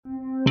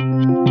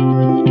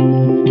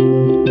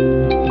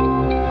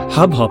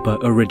Hubhopper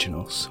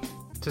Originals.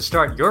 To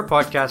start your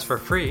podcast for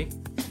free,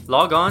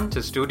 log on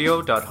to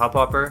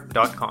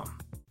studio.hubhopper.com.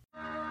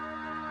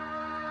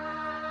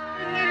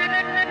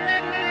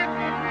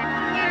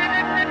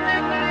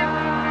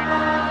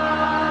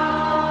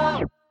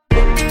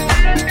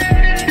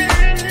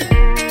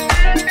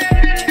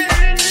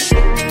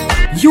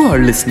 You are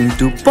listening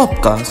to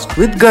Popcast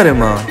with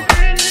Garima.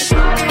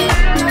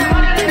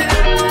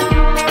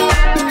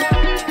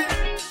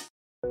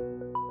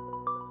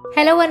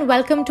 Hello and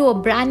welcome to a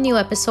brand new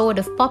episode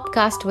of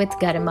Popcast with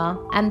Garima,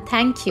 and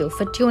thank you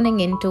for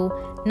tuning into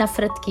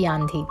Nafrat Ki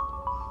Aandhi.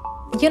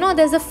 You know,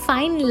 there's a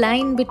fine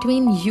line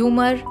between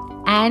humor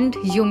and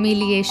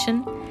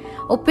humiliation,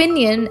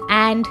 opinion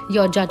and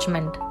your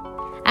judgment.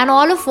 And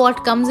all of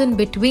what comes in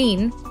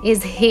between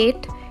is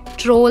hate,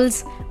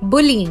 trolls,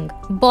 bullying,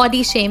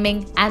 body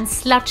shaming and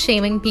slut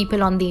shaming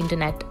people on the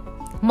internet.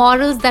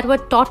 Morals that were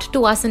taught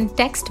to us in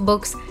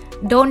textbooks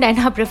don't end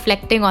up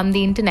reflecting on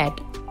the internet.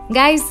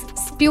 Guys,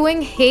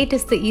 spewing hate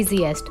is the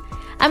easiest.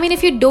 I mean,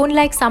 if you don't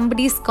like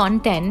somebody's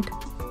content,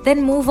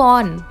 then move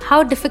on.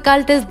 How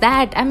difficult is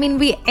that? I mean,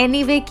 we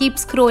anyway keep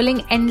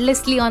scrolling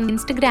endlessly on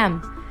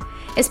Instagram.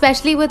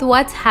 Especially with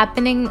what's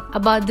happening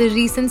about the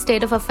recent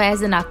state of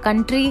affairs in our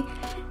country,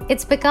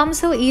 it's become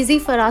so easy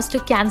for us to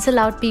cancel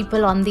out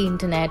people on the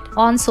internet,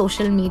 on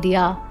social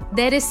media.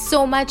 There is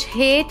so much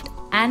hate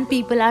and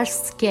people are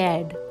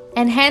scared.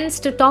 And hence,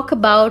 to talk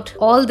about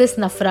all this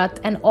nafrat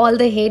and all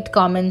the hate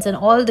comments and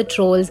all the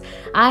trolls,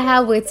 I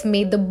have with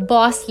me the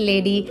boss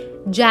lady,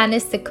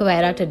 Janice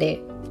Sequeira,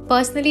 today.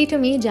 Personally, to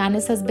me,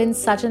 Janice has been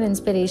such an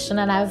inspiration,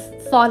 and I've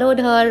followed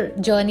her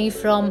journey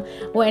from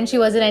when she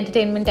was an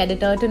entertainment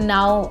editor to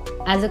now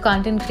as a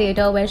content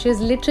creator, where she's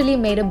literally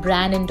made a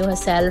brand into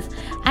herself,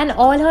 and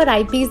all her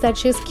IPs that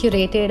she's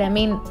curated. I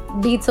mean,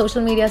 be it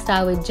Social Media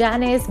Star with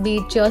Janice, be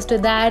it Cheers to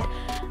That,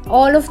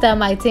 all of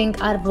them I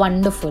think are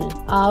wonderful.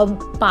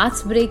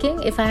 Paths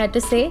breaking, if I had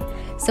to say.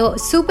 So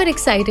super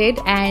excited,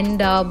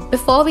 and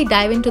before we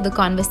dive into the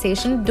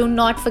conversation, do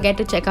not forget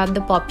to check out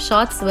the Pop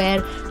Shots,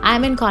 where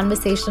I'm in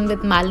conversation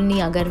with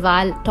Malini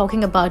Agarwal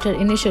talking about her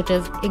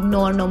initiative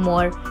Ignore No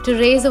More, to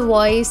raise a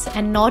voice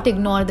and not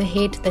ignore the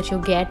hate that you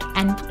get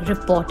and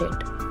report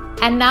it.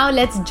 And now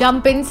let's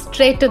jump in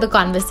straight to the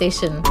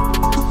conversation.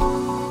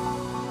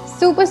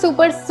 Super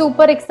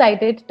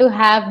excited to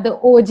have the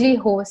OG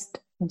host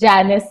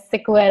Janice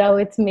Sequeira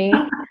with me.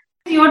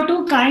 You're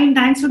too kind.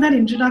 Thanks for that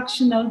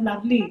introduction. That was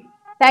lovely.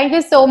 Thank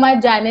you so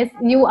much, Janice.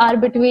 You are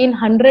between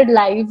 100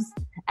 lives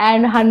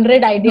and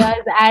 100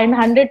 ideas and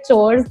 100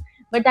 chores.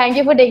 But thank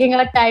you for taking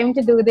our time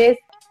to do this.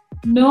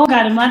 No,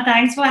 Garima,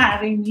 thanks for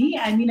having me.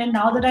 I mean, and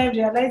now that I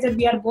realize that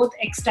we are both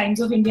ex-Times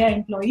of India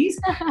employees,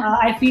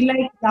 I feel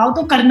like now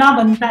to karna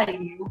banta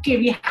hai. Okay,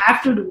 we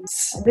have to do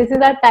this. This is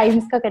our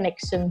Times ka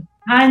connection.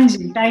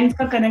 Hanji, Times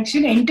ka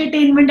connection.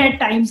 Entertainment at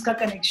Times ka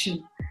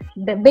connection.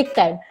 The big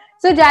time.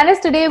 So Janice,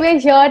 today we're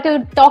here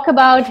to talk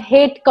about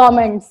hate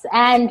comments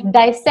and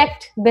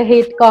dissect the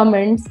hate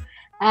comments.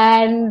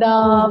 And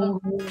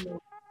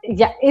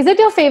yeah, is it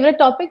your favorite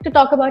topic to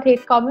talk about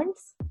hate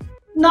comments?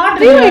 Not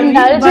really.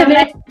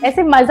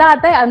 ऐसे मजा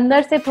आता है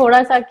अंदर से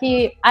थोड़ा सा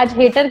कि आज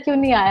hater क्यों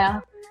नहीं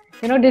आया?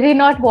 You know, did he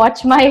not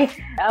watch my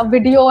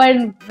video,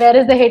 and where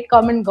is the hate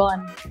comment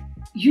gone?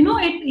 You know,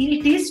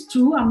 it is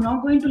true. I'm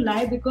not going to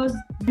lie, because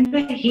when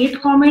the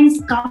hate comments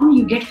come,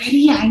 you get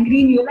very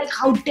angry and you're like,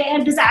 how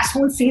dare this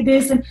asshole say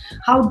this, and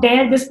how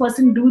dare this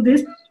person do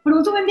this. But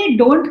also when they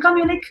don't come,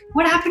 you're like,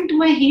 what happened to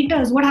my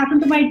haters? What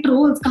happened to my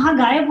trolls? Kahan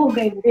gayab ho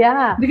gaye?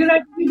 Yeah. Because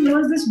I think there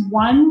was this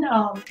one,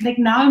 like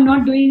now I'm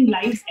not doing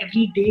lives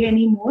every day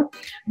anymore.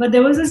 But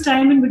there was this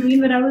time in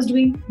between where I was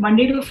doing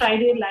Monday to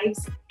Friday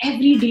lives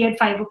every day at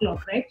 5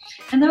 o'clock, right?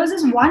 And there was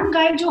this one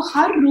guy jo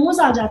har roz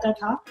aa jata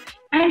tha.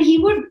 And he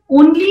would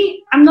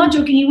only, I'm not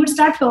joking, he would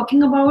start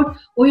talking about,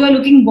 oh, you're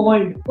looking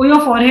bald. Oh, your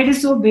forehead is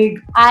so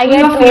big. I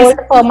get told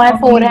for my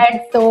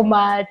forehead so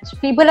much.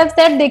 People have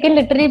said they can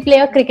literally play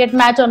a cricket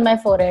match on my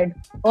forehead.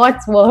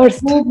 What's worse?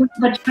 वो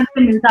बचपन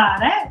से मिलता आ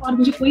रहा है और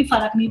मुझे कोई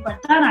फर्क नहीं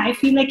पड़ता. And I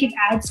feel like it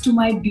adds to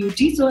my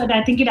beauty. So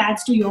I think it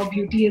adds to your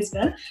beauty as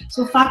well.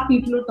 So fuck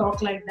people who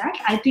talk like that.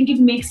 I think it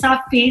makes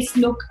our face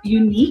look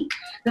unique.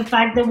 The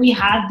fact that we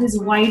have this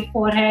wide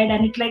forehead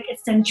and it like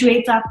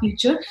accentuates our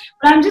feature.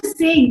 But I'm just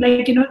saying,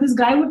 like, you know, this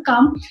guy would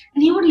come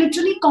and he would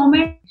literally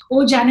comment,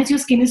 oh, Janice, your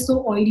skin is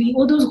so oily.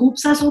 Oh, those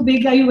hoops are so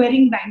big. Are you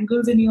wearing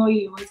bangles in your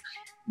ears?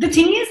 The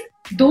thing is,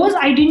 those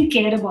I didn't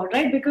care about,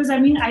 right? Because I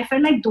mean, I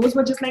felt like those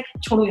were just like,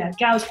 chodo yaar,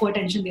 kya usko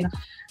attention dena.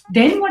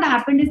 Then what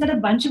happened is that a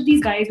bunch of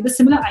these guys with a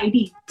similar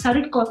ID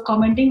started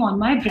commenting on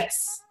my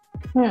breasts.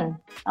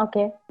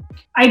 Okay.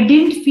 I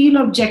didn't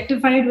feel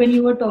objectified when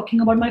you were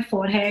talking about my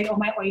forehead or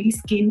my oily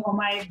skin or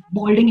my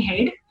balding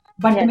head.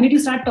 But the minute you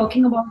start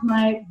talking about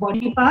my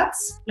body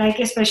parts, like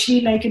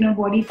especially like, you know,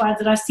 body parts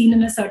that are seen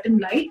in a certain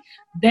light,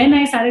 then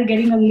I started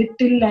getting a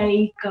little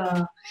like,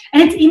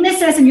 and it's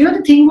innocent. You know,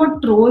 the thing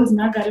about trolls,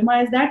 na,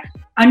 Garima, is that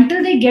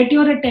until they get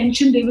your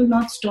attention, they will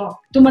not stop.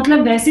 तो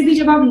मतलब वैसे भी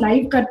जब आप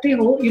live करते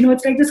हो, you know,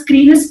 it's like the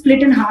screen is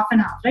split in half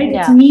and half, right?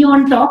 Yeah. It's me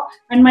on top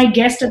and my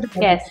guest at the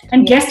bottom. Guest,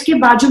 and yeah. guest के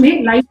बाजू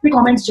में live पे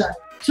comments जा रहे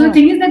हैं. So the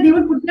thing is that they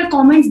would put their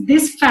comments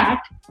this fat,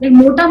 like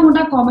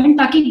मोटा comment,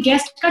 ताकि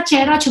guest का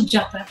चेहरा छुप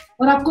जाता है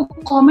और आपको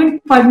comment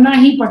पढ़ना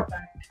ही पड़ता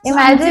है.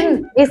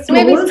 Imagine,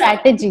 इसमें भी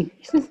strategy.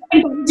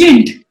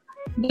 Intelligent.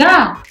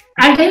 Yeah.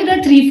 I'll tell you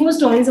the 3-4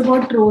 stories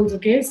about trolls,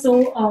 okay?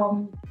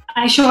 So,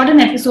 I shot an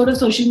episode of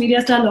Social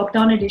Media Star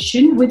Lockdown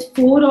Edition with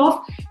 4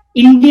 of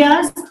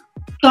India's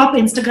top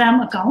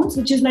Instagram accounts,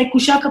 which is like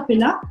Kusha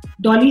Kapila,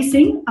 Dolly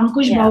Singh,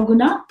 Ankush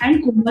Bauguna,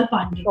 and Komal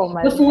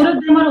Pandey. The 4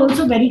 of them are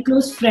also very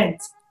close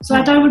friends. So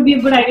I thought it would be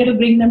a good idea to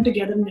bring them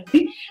together and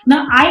everything.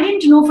 Now, I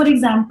didn't know, for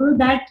example,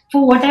 that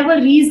for whatever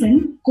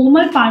reason,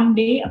 Komal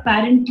Pandey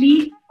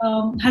apparently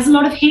has a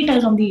lot of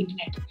haters on the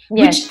internet.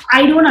 Yes. Which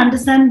I don't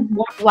understand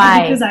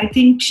why. Because I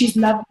think she's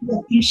lovely.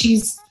 I think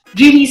she's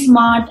really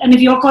smart. And if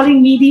you're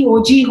calling me the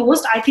OG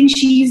host, I think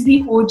she's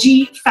the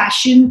OG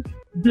fashion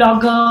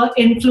blogger,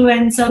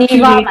 influencer,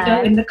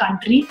 curator in the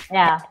country.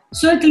 Yeah.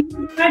 So it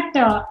means that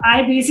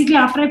I basically,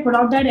 after I put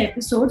out that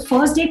episode,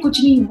 first day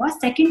kuch nahi hua.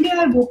 Second day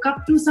I woke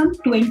up to some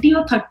 20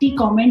 or 30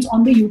 comments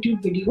on the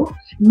YouTube video,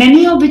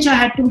 many of which I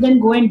had to then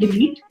go and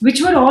delete,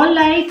 which were all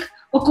like,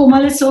 oh,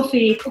 Komal is so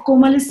fake, oh,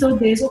 Komal is so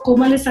this, oh,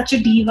 Komal is such a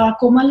diva,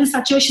 Komal is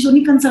such a, she's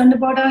only concerned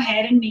about her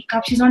hair and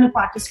makeup, she's not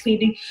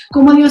participating,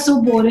 Komal, you're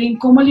so boring,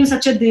 Komal, you're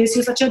such a this,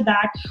 you're such a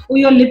that, oh,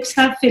 your lips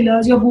have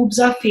fillers, your boobs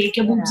are fake,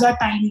 your boobs are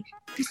tiny.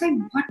 It's like,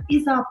 what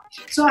is up?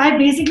 So I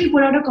basically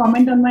put out a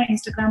comment on my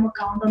Instagram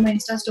account, on my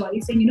Insta story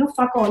saying, you know,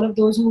 fuck all of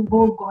those who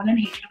go gone and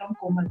hated on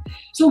Komal.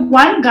 So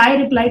one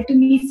guy replied to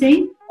me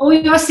saying, oh,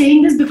 you're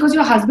saying this because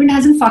your husband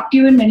hasn't fucked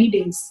you in many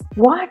days.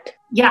 What?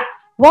 Yeah.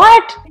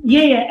 What?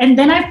 Yeah. And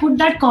then I put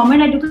that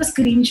comment, I took a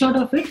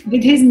screenshot of it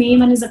with his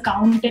name and his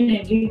account and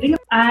everything.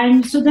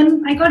 And so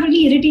then I got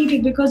really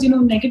irritated because, you know,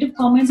 negative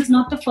comments is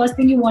not the first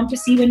thing you want to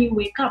see when you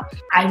wake up.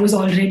 I was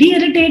already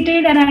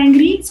irritated and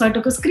angry. So I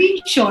took a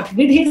screenshot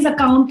with his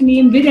account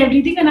name, with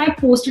everything, and I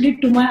posted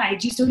it to my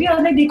IG story. I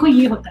was like, देखो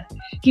ये होता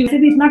है कि वैसे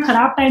भी इतना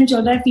खराब time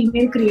चल रहा है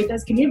female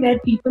creators के लिए, where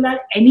people are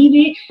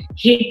anyway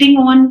hating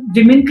on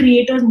women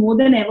creators more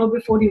than ever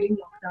before during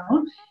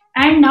lockdown.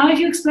 And now if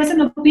you express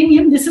an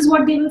opinion, this is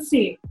what they will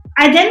say.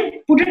 I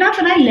then put it up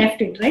and I left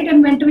it, right?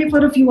 And went away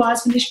for a few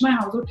hours, finished my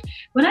housework.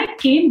 When I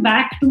came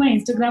back to my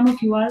Instagram a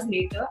few hours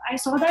later, I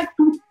saw that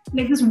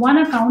this one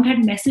account had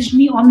messaged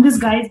me on this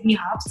guy's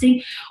behalf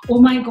saying, oh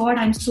my God,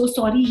 I'm so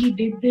sorry he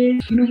did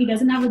this. You know, he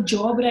doesn't have a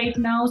job right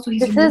now. So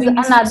he's This is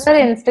another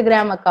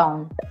Instagram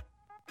account.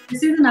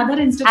 This is another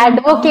Instagram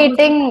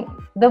advocating account.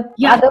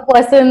 The other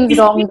person's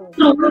wrong.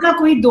 Troll का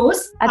कोई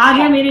दोस्त आ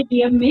गया मेरे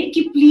DM में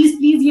कि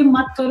please ये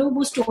मत करो,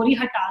 वो स्टोरी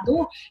हटा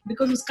दो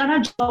बिकॉज उसका ना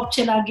जॉब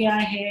चला गया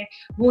है,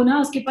 वो ना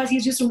उसके पास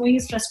he's just removing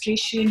his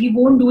frustration, he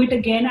won't do it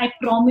again, I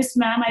promise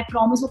ma'am, I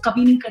promise वो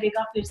कभी नहीं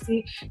करेगा फिर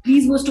से,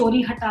 प्लीज वो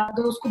स्टोरी हटा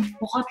दो, उसको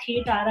बहुत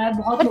हेट आ रहा है,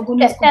 बहुत लोगों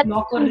ने उसको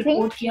ब्लॉक और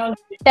रिपोर्ट किया.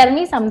 Tell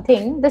me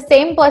something, the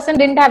same person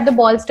didn't have the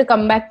balls to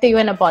come back to you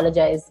and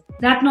apologize.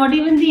 That's not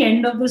even the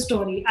end of the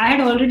story. I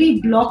had already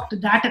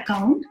blocked that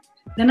account.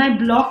 Then I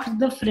blocked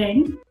the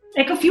friend.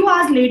 Like a few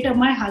hours later,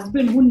 my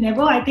husband, who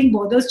never, I think,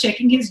 bothers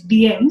checking his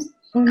DMs,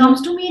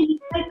 comes to me and he's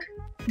like,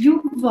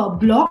 you've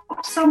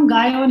blocked some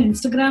guy on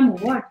Instagram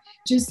or what?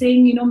 Just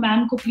saying, you know,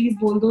 ma'am ko please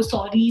bol do,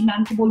 sorry,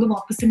 ma'am ko bol do,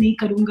 वापस से नहीं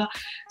करूँगा.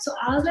 So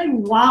I was like,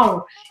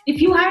 wow.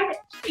 If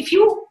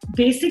you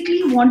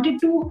basically wanted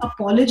to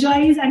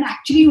apologize and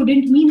actually you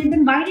didn't mean it,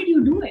 then why did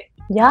you do it?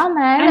 Yeah,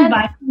 man. And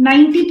by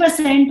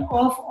 90%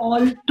 of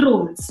all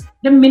trolls,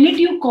 the minute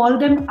you call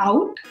them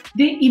out,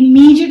 they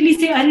immediately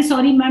say, "Arey,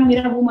 sorry, ma'am,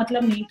 मेरा वो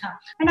मतलब नहीं था."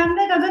 And I'm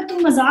like, अगर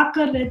तुम मजाक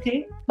कर रहे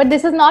थे. But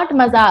this is not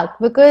mazak,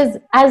 because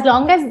as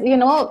long as, you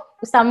know,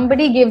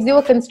 somebody gives you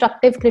a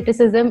constructive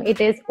criticism, it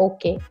is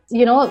okay.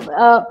 You know,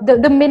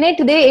 the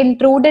minute they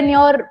intrude in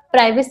your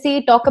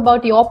privacy, talk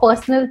about your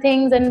personal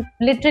things and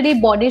literally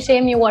body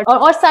shame you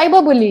or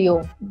cyberbully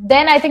you,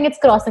 then I think it's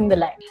crossing the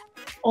line.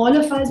 All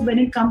of us, when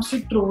it comes to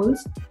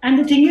trolls, and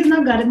the thing is now,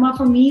 Garima,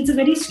 for me, it's a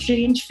very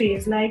strange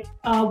phase. Like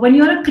when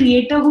you're a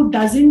creator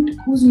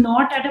who's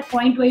not at a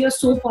point where you're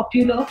so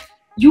popular,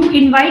 you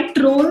invite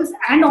trolls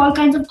and all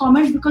kinds of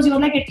comments because you're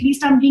like, at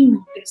least I'm being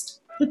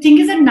noticed. The thing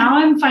is that now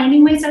I'm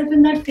finding myself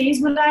in that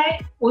phase where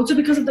also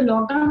because of the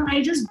lockdown,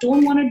 I just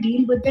don't want to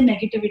deal with the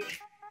negativity.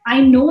 I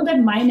know that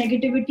my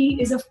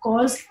negativity is, of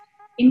course,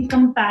 in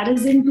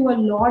comparison to a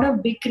lot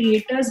of big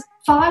creators,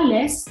 far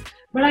less.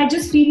 But I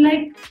just feel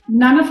like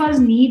none of us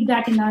need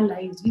that in our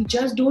lives. We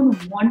just don't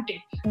want it.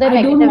 The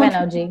negative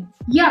energy.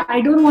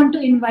 I don't want to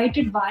invite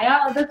it via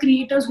other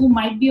creators who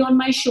might be on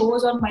my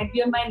shows or might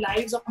be on my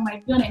lives or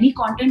might be on any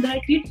content that I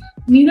create.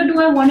 Neither do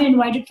I want to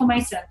invite it for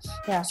myself.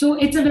 Yeah. So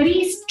it's a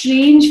very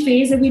strange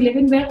phase that we live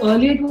in, where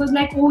earlier it was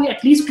like, oh,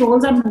 at least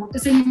trolls are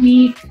noticing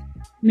me.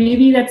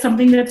 Maybe that's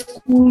something that's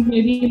cool.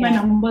 Maybe my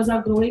numbers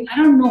are growing. I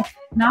don't know.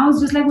 Now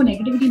it's just like, oh,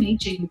 negativity nahi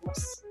chahiye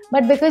boss.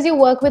 But because you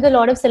work with a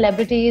lot of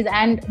celebrities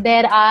and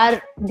there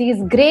are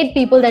these great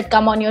people that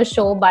come on your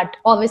show, but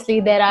obviously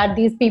there are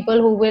these people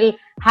who will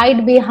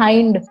hide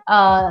behind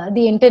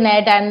the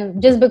internet,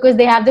 and just because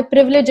they have the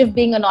privilege of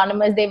being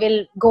anonymous, they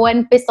will go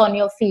and piss on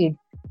your feed.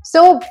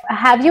 So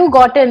have you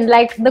gotten,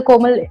 like the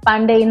Komal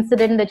Pandey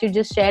incident that you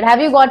just shared, have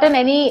you gotten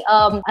any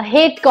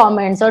hate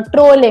comments or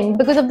trolling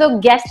because of the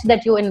guests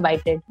that you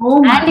invited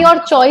and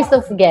your choice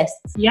of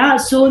guests? Yeah,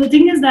 so the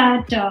thing is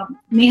that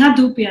Neha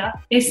Dhupia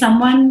is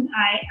someone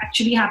I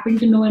actually happen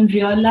to know in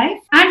real life.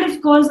 And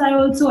of course, I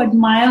also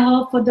admire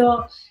her for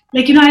the,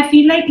 I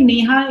feel like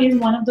Neha is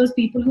one of those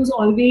people who's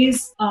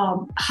always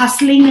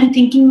hustling and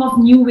thinking of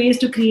new ways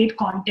to create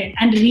content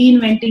and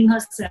reinventing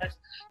herself.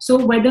 So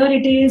whether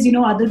it is,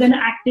 other than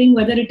acting,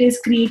 whether it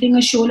is creating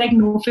a show like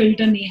No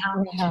Filter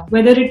Neha,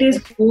 whether it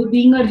is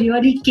being a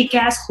really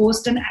kick-ass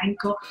host and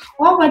anchor,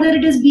 or whether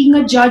it is being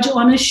a judge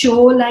on a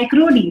show like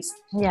Roadies.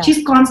 Yeah.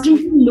 She's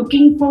constantly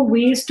looking for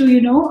ways to,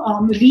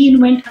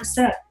 reinvent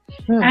herself.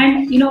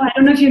 And, I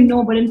don't know if you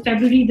know, but in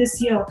February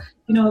this year,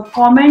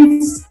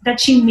 comments that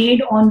she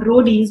made on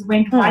Roadies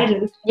went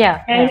viral.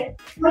 And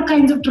all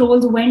kinds of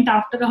trolls went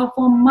after her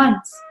for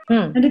months.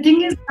 And the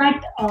thing is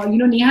that,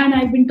 Neha and I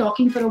have been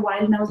talking for a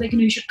while, and I was like,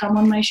 you should come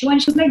on my show. And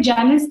she was like,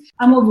 Janice,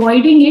 I'm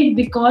avoiding it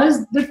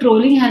because the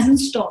trolling hasn't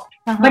stopped.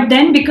 But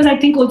then, because I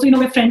think also,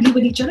 we're friendly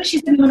with each other, she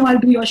said, no, I'll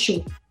do your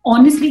show.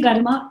 Honestly,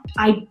 Garima,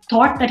 I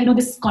thought that,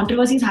 this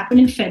controversies happened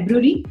in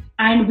February,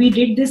 and we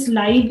did this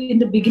live in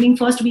the beginning,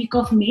 first week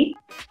of May.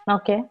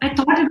 Okay. I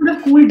thought it would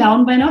have cooled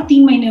down by now.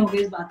 3 months ho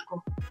gaye is baat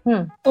ko.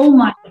 Oh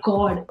my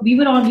God. We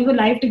were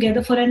live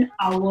together for an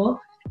hour,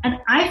 and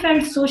I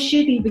felt so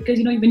shitty because,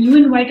 when you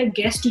invite a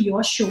guest to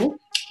your show,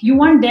 you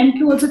want them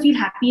to also feel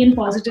happy and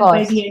positive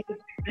by the end of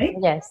it, right?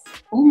 Yes.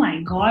 Oh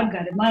my God,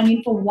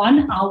 Garima. For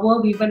 1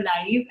 hour we were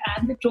live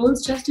and the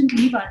trolls just didn't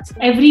leave us.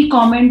 Every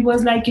comment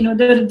was like,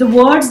 the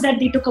words that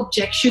they took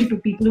objection to,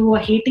 people who were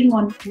hating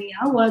on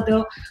Neha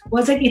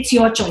was like, it's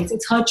your choice,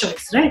 it's her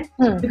choice, right?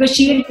 Because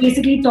she had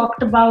basically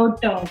talked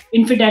about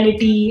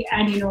infidelity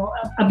and,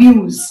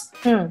 abuse.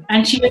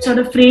 And she had sort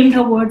of framed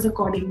her words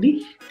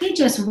accordingly. They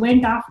just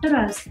went after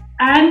us.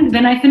 And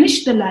when I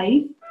finished the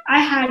live, I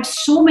had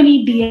so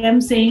many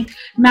DMs saying,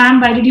 ma'am,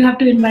 why did you have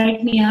to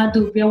invite Neha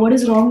Dhupia? What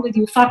is wrong with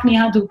you? Fuck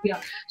Neha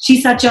Dhupia.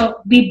 She's such a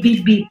beep,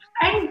 beep, beep.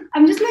 And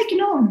I'm just like,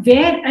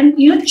 where?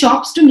 And,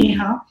 chops to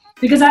Neha,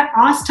 because I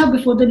asked her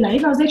before the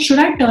live, I was like, should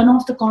I turn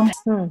off the comments?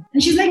 And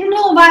she's like,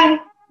 no, why?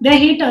 They're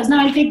haters.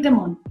 Now I'll take them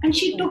on. And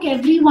she took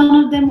every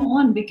one of them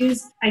on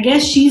because I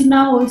guess she's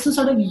now also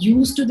sort of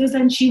used to this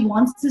and she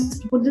wants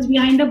to put this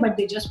behind her, but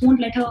they just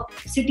won't let her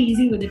sit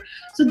easy with it.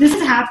 So this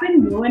has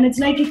happened, bro. And it's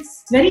like,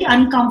 it's very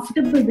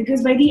uncomfortable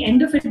because by the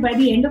end of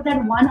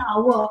that 1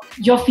 hour,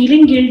 you're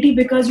feeling guilty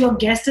because your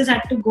guest has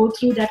had to go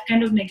through that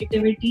kind of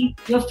negativity.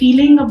 You're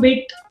feeling a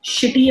bit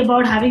shitty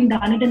about having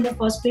done it in the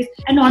first place.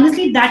 And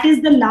honestly, that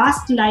is the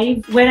last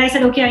live where I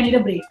said, okay, I need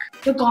a break.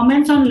 The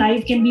comments on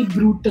live can be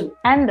brutal.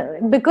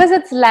 And because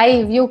it's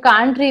live, you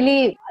can't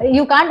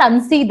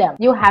unsee them.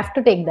 You have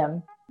to take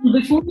them.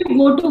 Before you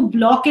go to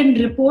block and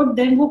report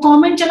them, wo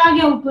comment chala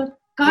gaya upar.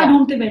 Kahan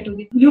ढूंढते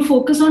बैठोगे? You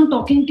focus on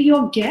talking to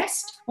your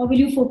guest or will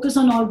you focus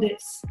on all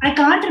this? I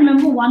can't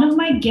remember, one of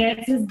my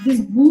guests, this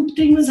Boop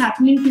thing was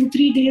happening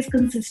 2-3 days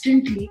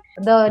consistently.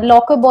 The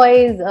Locker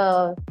Boys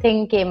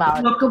thing came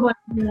out. Locker Boys,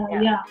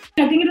 yeah.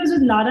 I think it was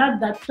with Lara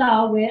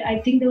Datta where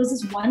I think there was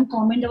this one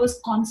comment that was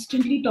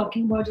constantly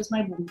talking about just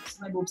my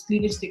boobs,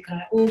 cleavage dikh raha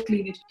hai, oh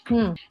cleavage.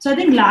 So I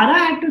think Lara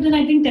had to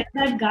then tell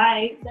that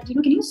guy that,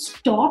 can you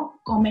stop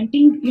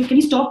commenting, can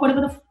you stop whatever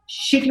the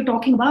shit you're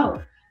talking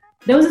about?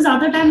 There was this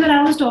other time that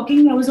I was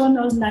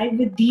live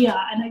with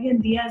Dia, and again,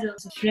 Dia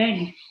is a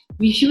friend.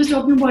 She was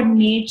talking about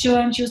nature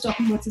and she was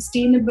talking about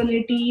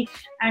sustainability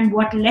and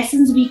what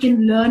lessons we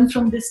can learn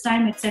from this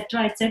time,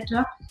 etc.,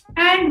 etc.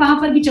 And wahan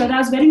par bhi chal raha.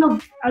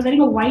 I was wearing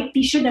a white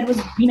t-shirt that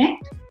was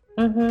V-necked.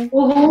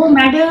 Oh,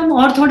 madam,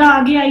 aur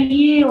thoda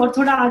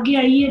aage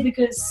aiye,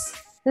 because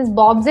this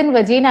bobs and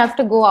vagine have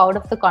to go out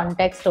of the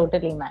context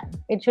totally, man.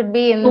 It should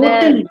be in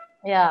there.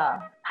 Yeah.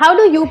 How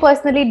do you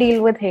personally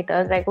deal with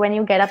haters? Like when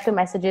you get up to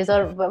messages,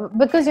 or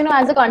because,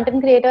 as a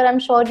content creator, I'm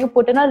sure you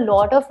put in a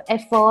lot of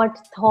effort,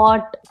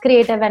 thought,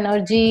 creative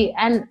energy,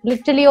 and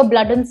literally your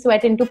blood and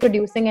sweat into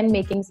producing and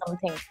making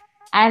something.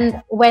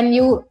 And when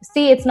you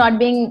see it's not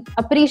being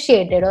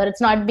appreciated or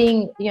it's not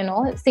being,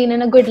 seen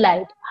in a good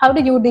light, how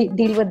do you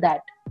deal with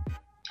that?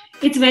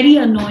 It's very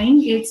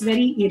annoying, it's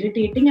very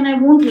irritating, and I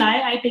won't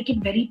lie, I take it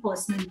very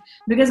personally.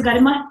 Because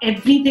Garima,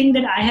 everything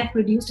that I have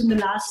produced in the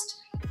last,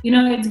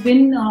 it's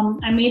been,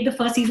 I made the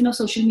first season of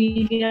Social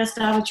Media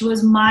Star, which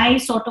was my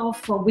sort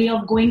of way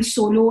of going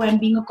solo and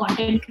being a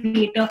content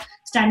creator,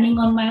 standing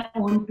on my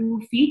own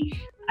 2 feet.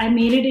 I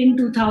made it in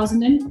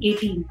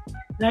 2018,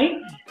 right?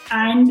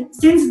 And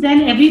since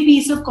then, every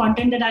piece of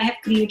content that I have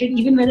created,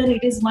 even whether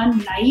it is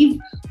one live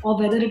or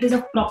whether it is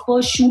a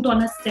proper shoot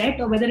on a set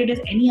or whether it is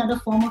any other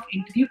form of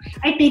interview,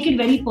 I take it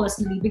very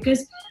personally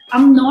because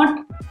I'm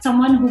not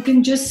someone who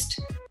can just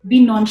be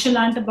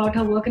nonchalant about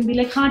her work and be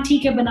like, हाँ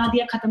ठीक है बना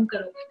दिया खत्म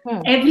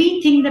करो.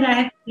 Everything that I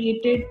have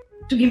created,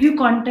 to give you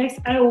context,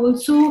 I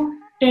also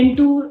tend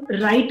to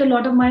write a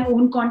lot of my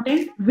own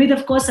content with,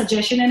 of course,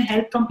 suggestion and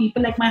help from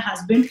people like my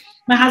husband.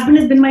 My husband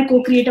has been my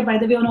co-creator, by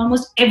the way, on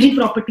almost every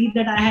property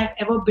that I have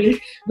ever built,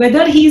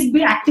 whether he's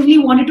been actively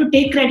wanted to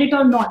take credit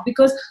or not,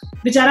 because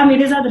बेचारा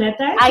मेरे साथ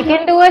रहता है. I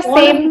can do a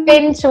same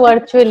pinch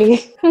virtually.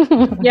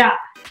 Yeah.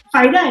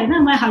 फायदा है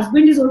ना. My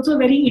husband is also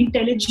very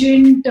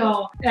intelligent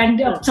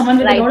and someone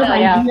with a lot of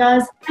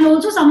ideas, and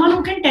also someone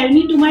who can tell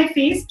me to my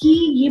face कि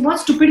ये बहुत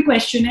stupid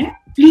question है,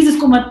 please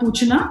इसको मत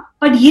पूछना,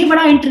 but ये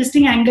बड़ा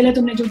interesting angle है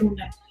तुमने जो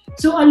ढूंढा है.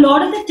 So a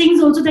lot of the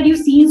things also that you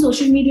see in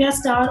Social Media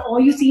Star, or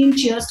you see in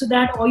Cheers to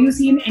That, or you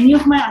see in any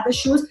of my other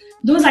shows,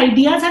 those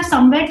ideas have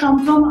somewhere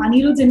come from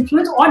Anirudh's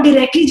influence or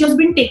directly just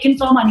been taken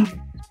from Anirudh.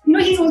 You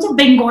know, he's also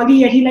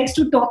Bengali and he likes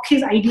to talk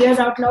his ideas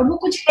out loud. वो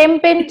कुछ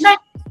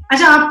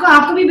अच्छा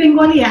आपको भी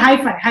बंगाली है. High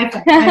five. High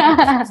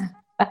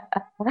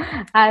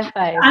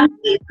five. And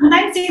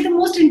sometimes say the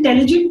most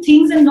intelligent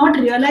things and not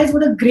realize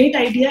what a great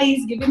idea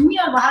he's given me,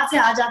 और वहाँ से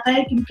आ जाता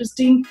है एक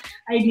interesting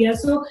idea.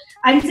 So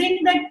I'm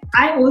saying that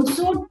I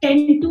also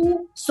tend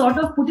to sort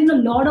of put in a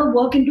lot of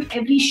work into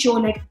every show,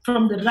 like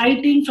from the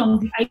writing, from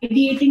the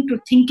ideating to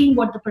thinking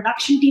what the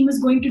production team is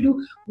going to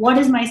do, what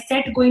is my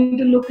set going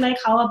to look like,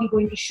 how are we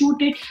going to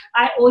shoot it.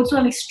 I also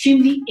am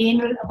extremely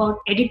anal about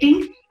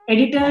editing.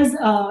 Editors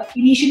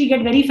initially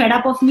get very fed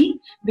up of me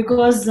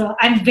because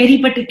I'm very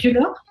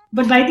particular,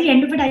 but by the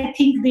end of it, I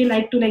think they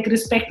like to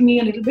respect me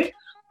a little bit.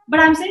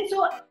 But I'm saying,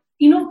 so,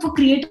 you know, for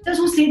creators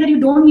who say that you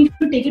don't need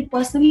to take it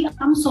personally,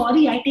 I'm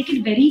sorry, I take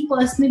it very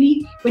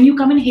personally when you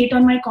come and hate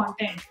on my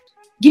content.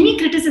 Give me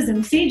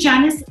criticism. Say,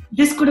 Janice,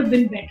 this could have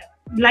been better.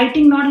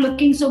 Lighting not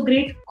looking so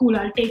great, cool,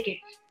 I'll take it.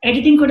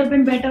 Editing could have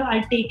been better,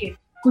 I'll take it.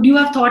 Could you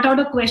have thought out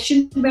a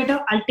question better?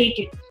 I'll take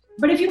it.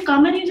 But if you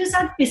come and you just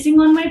start pissing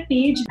on my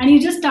page and you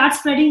just start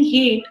spreading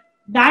hate,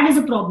 that is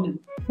a problem.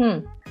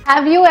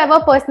 Have you ever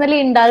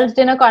personally indulged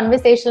in a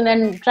conversation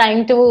and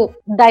trying to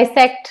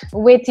dissect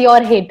with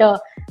your hater,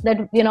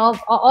 that, you know,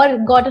 or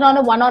gotten on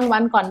a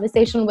one-on-one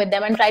conversation with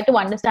them and try to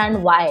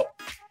understand why?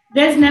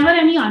 There's never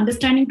any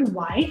understanding to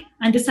why,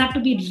 and this have to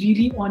be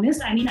really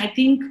honest. I mean, I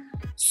think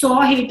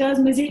 100 haters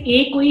में से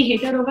एक कोई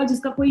hater होगा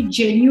जिसका कोई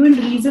genuine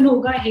reason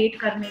होगा hate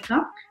करने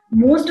का.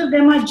 Most of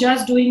them are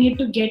just doing it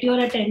to get your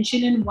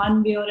attention in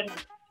one way or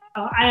another.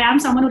 I am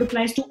someone who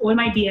replies to all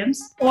my DMs.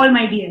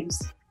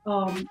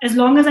 As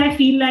long as I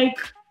feel like,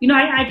 you know,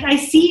 I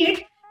see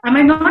it. I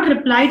might not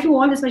reply to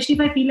all, especially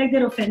if I feel like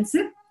they're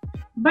offensive.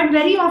 But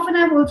very often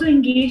I've also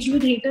engaged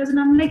with haters and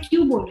I'm like,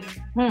 क्यों बोल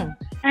रहे हो?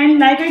 And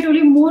like I told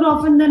you, more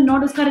often than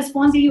not, उसका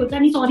response यही होता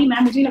है, नहीं sorry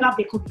ma'am, मुझे लगा आप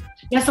देखोगी,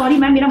 या sorry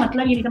मैम मेरा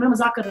मतलब ये नहीं था, मैं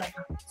मजाक कर रहा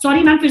था,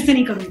 sorry मैम फिर से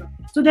नहीं करूँगा.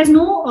 So there's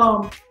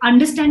no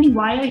understanding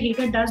why a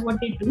hater does what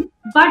they do.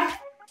 But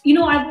you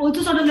know, I've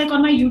also sort of like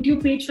on my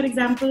YouTube page, for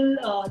example,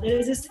 there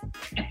is this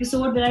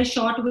episode that I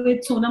shot with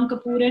Sonam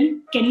Kapoor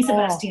and Kenny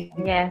Sebastian.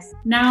 Yes.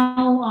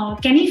 Now,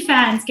 Kenny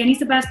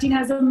Sebastian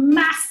has a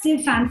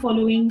massive fan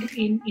following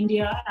in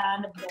India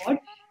and abroad.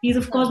 He's,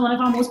 of course, one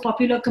of our most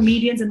popular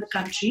comedians in the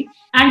country.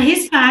 And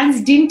his fans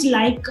didn't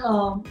like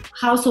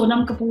how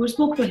Sonam Kapoor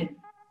spoke to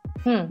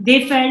him.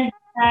 They felt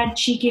that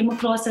she came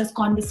across as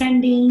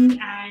condescending,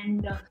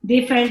 and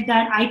they felt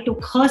that I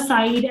took her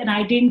side and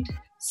I didn't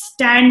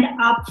stand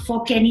up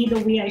for Kenny the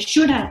way I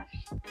should have.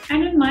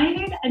 And in my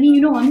head, I mean,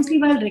 you know,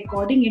 honestly, while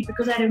recording it,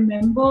 because I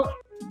remember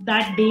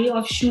that day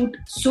of shoot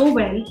so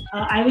well,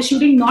 I was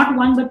shooting not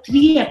 1 but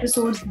 3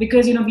 episodes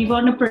because, you know, we were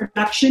on a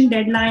production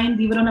deadline,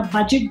 we were on a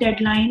budget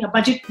deadline,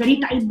 very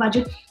tight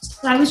budget.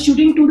 So I was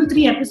shooting 2 to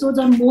 3 episodes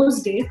on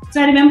most days.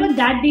 So I remember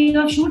that day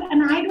of shoot,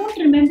 and I don't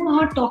remember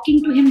her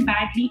talking to him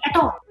badly at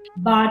all.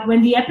 But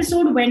when the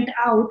episode went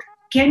out,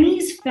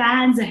 Kenny's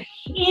fans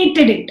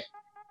hated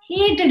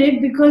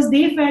it because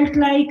they felt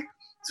like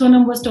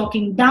Sonam was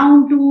talking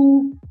down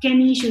to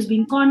Kenny, she was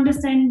being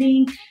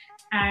condescending,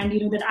 and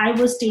you know that I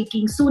was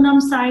taking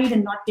Sonam's side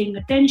and not paying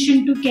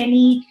attention to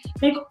Kenny.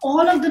 Like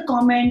all of the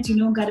comments, you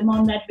know, Garima,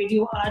 on that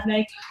video are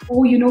like,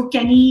 oh, you know,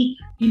 Kenny,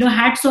 you know,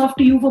 hats off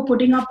to you for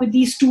putting up with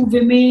these 2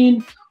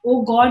 women.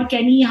 Oh God,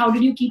 Kenny, how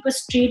did you keep a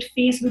straight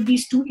face with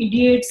these 2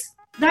 idiots?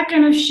 That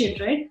kind of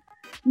shit, right?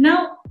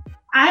 Now,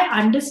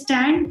 I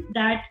understand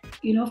that,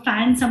 you know,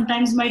 fans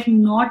sometimes might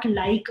not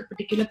like a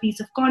particular piece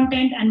of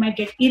content and might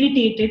get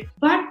irritated,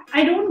 but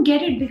I don't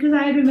get it because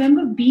I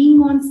remember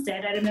being on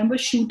set, I remember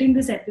shooting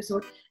this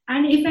episode,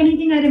 and if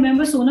anything, I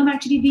remember Sonam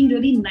actually being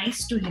really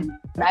nice to him.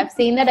 I've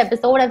seen that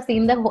episode, I've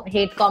seen the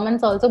hate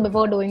comments also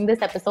before doing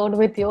this episode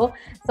with you.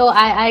 So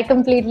I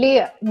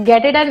completely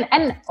get it,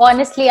 and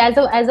honestly, as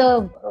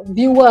a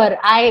viewer,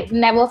 I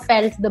never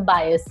felt the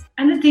bias.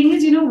 And the thing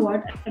is, you know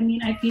what, I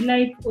mean, I feel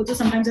like also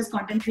sometimes as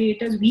content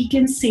creators, we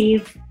can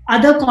save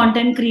other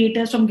content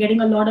creators from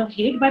getting a lot of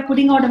hate by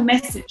putting out a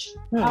message.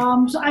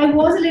 So I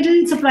was a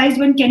little surprised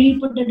when Kenny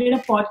did a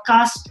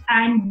podcast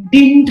and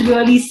didn't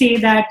really say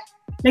that.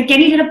 Like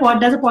Kenny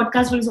does a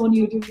podcast for his own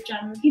YouTube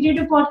channel. He did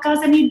a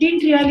podcast and he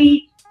didn't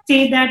really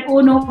say that,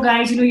 oh no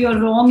guys, you're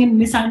wrong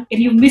and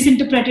you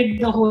misinterpreted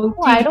the whole thing.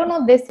 Oh, I don't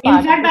know this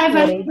part. In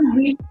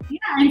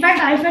fact,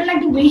 I felt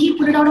like the way he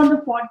put it out on the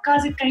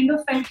podcast, it kind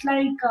of felt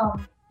like,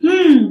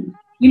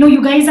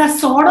 you guys are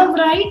sort of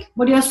right,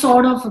 but you're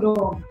sort of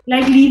wrong.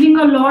 Like leaving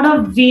a lot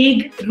of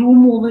vague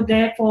room over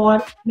there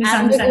for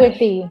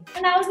misunderstanding.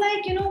 And I was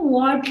like, you know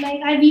what? Like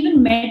I've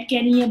even met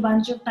Kenny a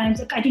bunch of times.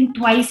 Like, I think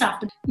twice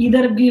after.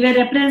 Either we were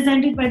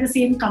represented by the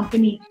same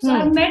company. So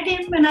I met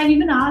him and I've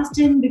even asked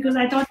him because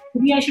I thought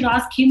maybe I should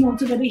ask him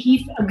also whether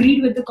he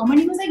agreed with the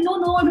comment. He was like,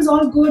 no, it was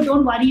all good.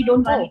 Don't worry.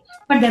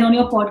 But then on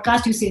your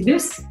podcast, you say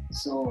this.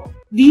 So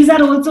these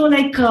are also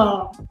like,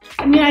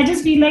 I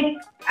just feel like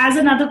as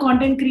another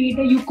content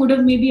creator, you could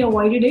have maybe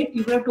avoided it.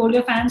 You could have told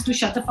your fans to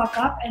shut the fuck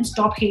up and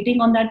stop hating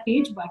on that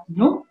page, but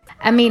no.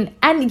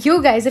 And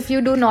you guys, if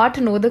you do not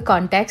know the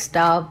context,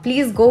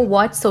 please go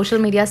watch Social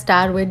Media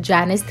Star with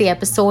Janice, the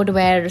episode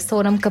where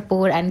Sonam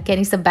Kapoor and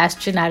Kenny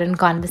Sebastian are in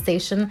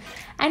conversation,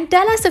 and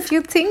tell us if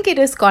you think it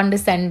is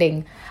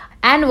condescending.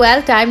 And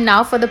well, time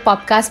now for the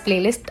podcast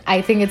playlist.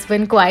 I think it's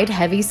been quite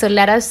heavy, so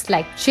let us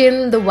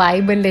chill the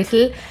vibe a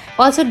little.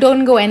 Also,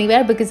 don't go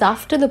anywhere because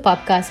after the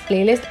podcast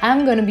playlist,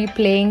 I'm going to be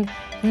playing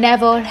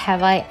Never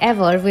Have I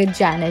Ever with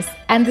Janice.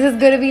 And this is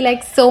going to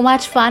be so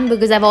much fun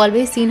because I've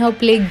always seen her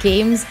play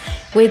games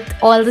with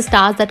all the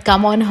stars that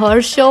come on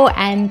her show.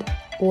 And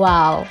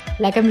wow,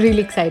 I'm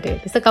really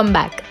excited. So come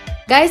back.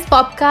 Guys,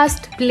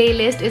 Popcast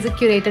playlist is a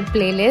curated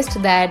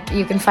playlist that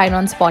you can find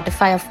on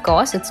Spotify, of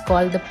course. It's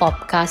called the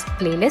Popcast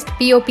playlist,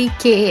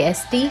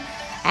 Popkast.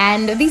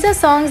 And these are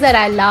songs that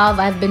I love,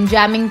 I've been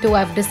jamming to,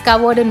 I've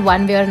discovered in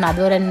one way or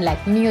another, and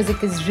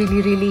music is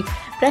really, really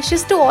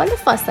precious to all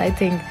of us, I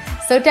think.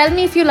 So tell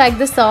me if you like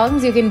the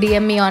songs. You can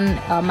DM me on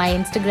my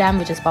Instagram,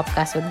 which is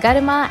Popcast with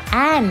Garima.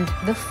 And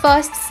the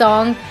first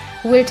song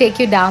will take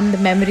you down the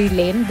memory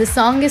lane. The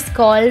song is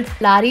called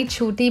Lari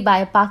Chuti by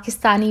a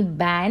Pakistani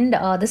band.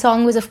 The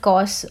song was, of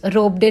course,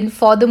 roped in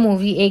for the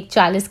movie Ek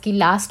Chalis Ki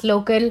Last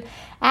Local.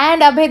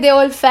 And Abhay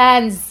Deol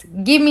fans,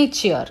 give me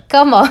cheer.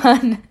 Come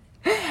on.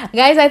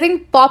 Guys, I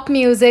think pop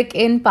music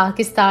in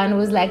Pakistan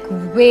was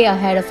way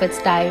ahead of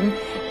its time.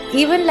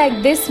 Even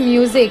this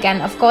music,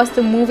 and of course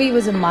the movie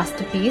was a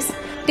masterpiece.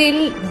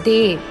 Till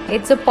date,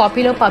 it's a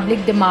popular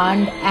public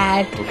demand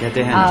at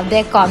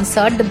their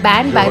concert. The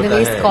band, by the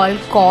way, is called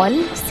Call, Call.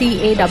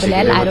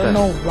 I don't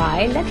know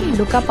why. Let me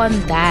look up on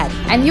that.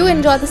 And you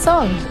enjoy the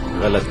song.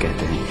 गलत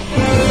कहते हैं.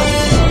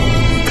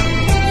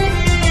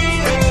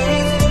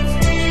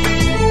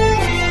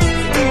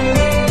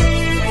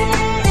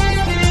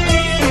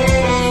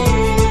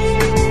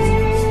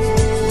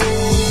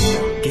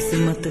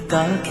 किस्मत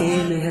का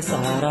खेल है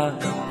सारा,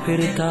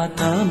 फिरता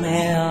था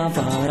मैं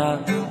आवारा,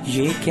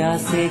 ये क्या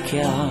से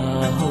क्या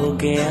हो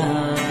गया.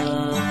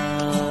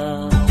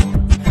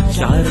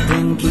 4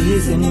 दिन की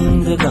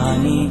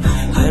जिंदगानी,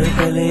 हर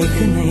पल एक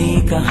नई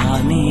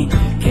कहानी,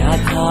 क्या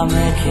था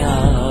मैं क्या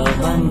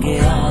बन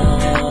गया.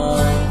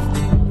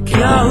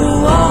 क्या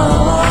हुआ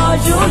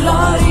जो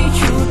लारी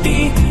छूटी,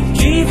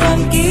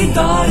 जीवन की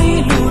तारी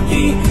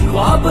लूटी,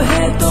 ख्वाब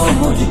है तो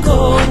मुझको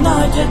ना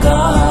जगा.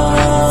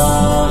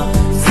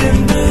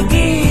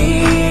 जिंदगी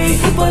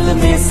पल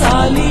में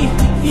साली,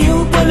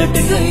 यूं पलट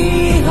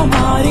गई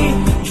हमारी,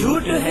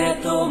 झूठ है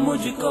तो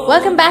मुझको.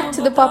 Welcome back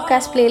to the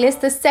Popcast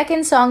playlist. The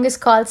second song is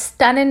called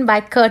Stunnin' by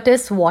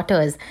Curtis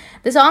Waters.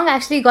 The song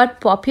actually got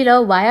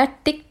popular via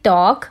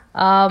TikTok,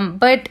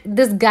 but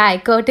this guy,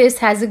 Curtis,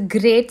 has a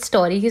great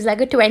story. He's a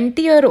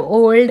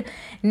 20-year-old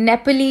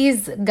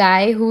Nepalese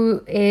guy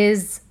who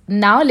is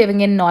now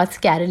living in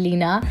North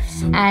Carolina,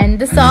 and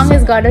the song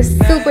has got a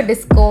super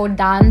disco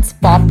dance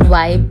pop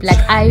vibe.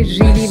 I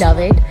really love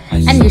it,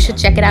 and you should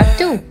check it out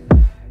too.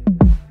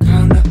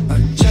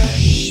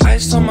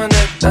 Ice on my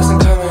neck, that's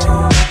incoming.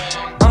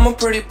 I'm a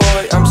pretty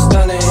boy, I'm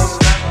stunning.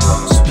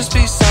 Super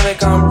speed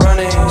Sonic, I'm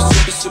running.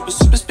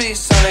 Super speed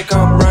Sonic,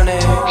 I'm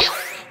running.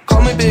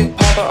 Call me Big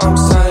Papa, I'm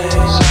sunning.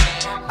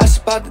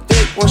 Ask about the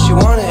dick, what she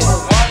wanted.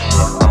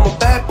 I'm a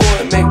bad boy,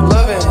 make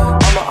loving.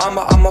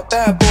 I'm a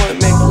bad boy,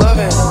 make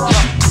loving.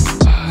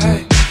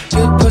 Hey,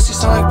 good pussy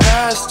sound like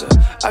pasta.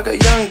 I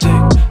got young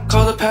dick,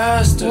 call the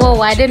pastor. Whoa,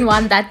 I didn't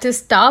want that to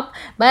stop.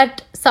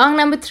 But song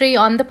number 3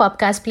 on the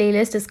Popcast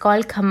playlist is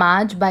called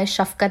Khamaj by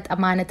Shafkat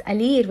Amanat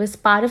Ali. It was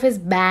part of his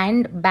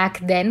band back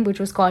then, which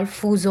was called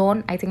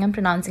Fuzon. I think I'm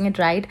pronouncing it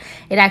right.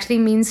 It actually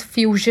means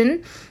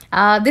fusion.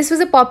 This was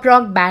a pop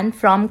rock band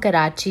from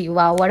Karachi.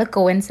 Wow, what a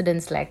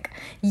coincidence.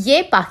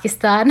 Ye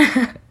Pakistan.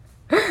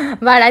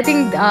 But I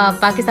think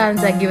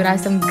Pakistan's given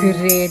us some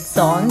great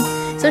songs.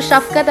 So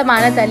Shafkat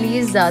Amanat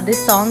Ali's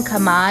this song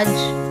Khamaj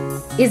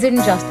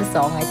isn't just a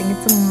song. I think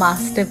it's a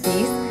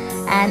masterpiece.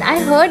 And I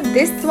heard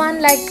this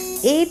one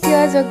 8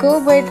 years ago,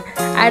 but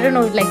I don't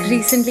know,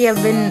 recently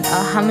I've been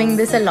humming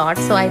this a lot,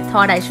 so I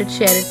thought I should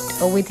share it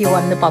with you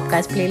on the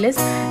Popcast playlist.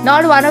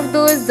 Not one of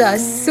those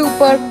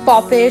super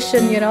popish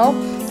and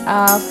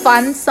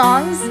fun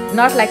songs,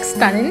 not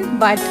stunning,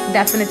 but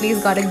definitely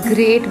it's got a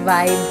great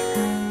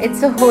vibe.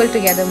 It's a whole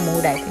together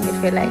mood. I think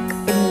if you're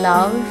in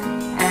love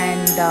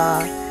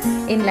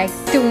and in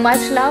too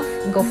much love,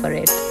 go for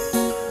it.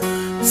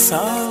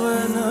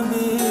 सावन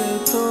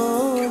में तो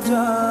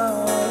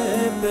जाए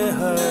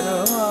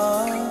बेहरवा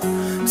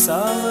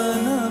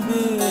सावन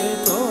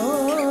में तो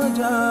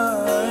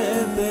जाए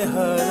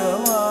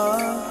बेहरवा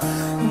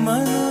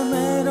मन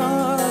मेरा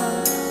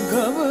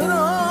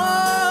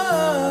घबराए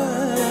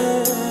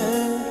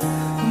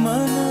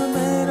मन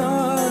मेरा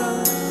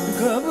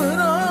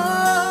घबराए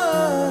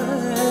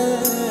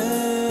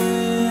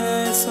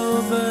सो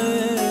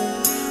गए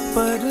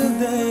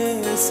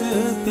परदेस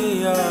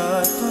पिया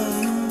तुम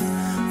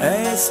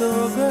ऐसो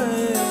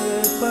गए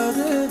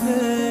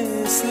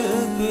परदेस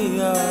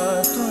पिया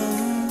तुम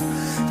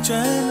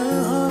चैन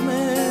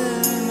हमें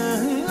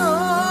नहीं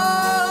आए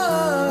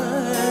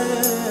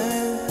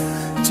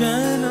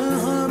चैन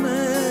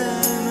हमें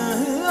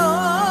नहीं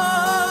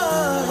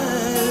आए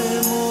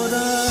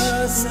मोरा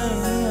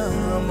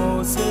संयमों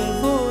से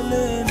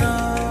बोले ना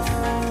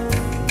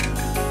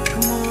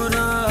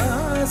मोरा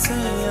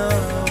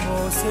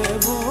संयमों से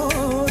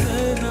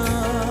बोले ना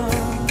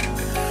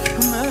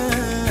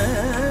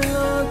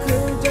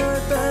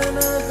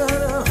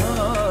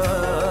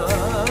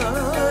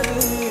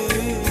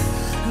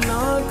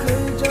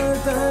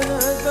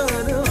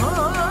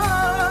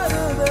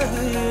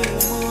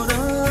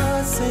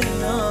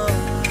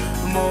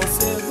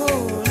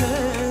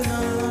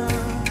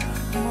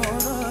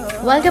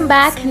Welcome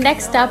back.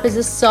 Next up is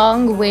a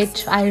song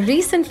which I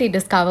recently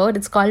discovered.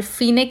 It's called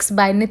Phoenix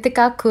by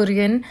Nitika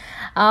Kurian.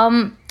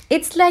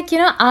 It's like,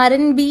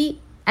 R&B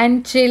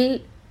and chill,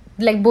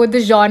 like both the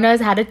genres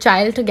had a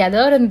child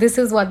together, and this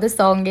is what the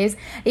song is.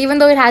 Even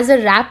though it has a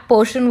rap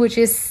portion which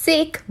is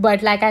sick,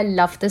 but like I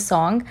love the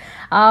song.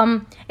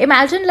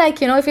 Imagine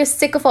like, if you're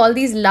sick of all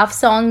these love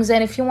songs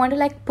and if you want to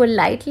like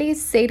politely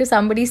say to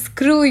somebody,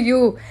 screw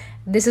you,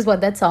 this is what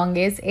that song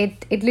is.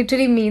 It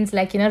literally means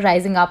like,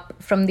 rising up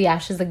from the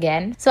ashes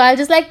again. So I'll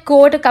just like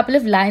quote a couple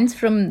of lines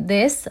from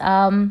this.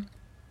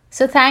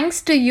 So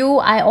thanks to you,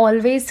 I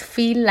always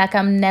feel like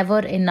I'm never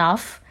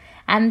enough.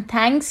 And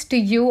thanks to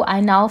you,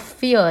 I now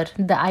fear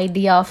the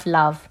idea of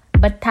love.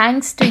 But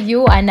thanks to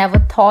you, I never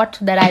thought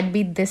that I'd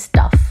be this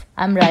tough.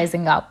 I'm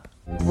rising up.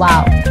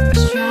 Wow.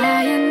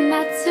 Trying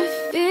not to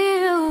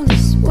feel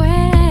this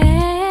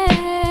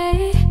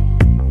way,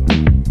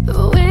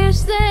 but wish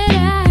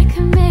that I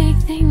could make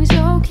things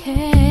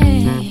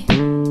okay.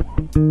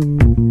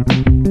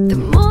 The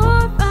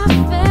more I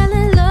fell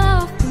in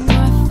love, the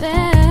more I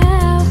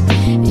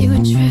felt you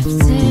were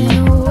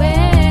drifting away.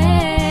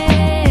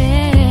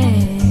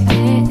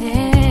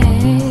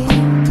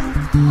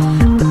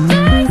 But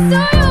thanks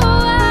to you,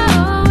 I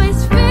always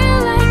feel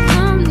like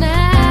I'm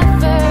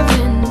never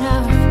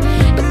enough.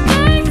 But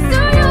thanks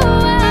to you,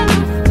 I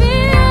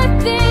feel the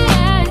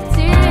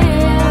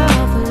idea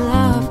of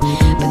love.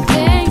 But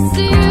thanks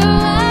to you,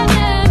 I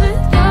never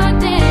thought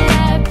that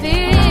I'd be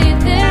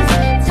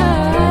this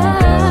tough. I'm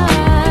rising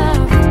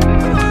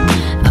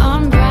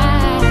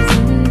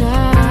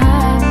up.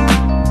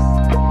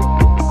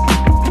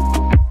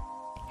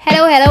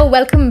 Hello,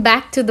 welcome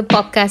back to the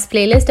podcast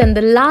playlist. And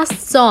the last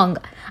song,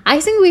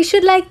 I think we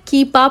should like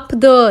keep up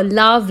the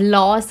love,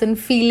 loss and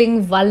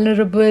feeling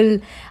vulnerable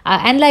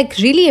and like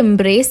really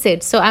embrace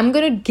it. So I'm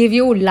going to give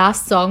you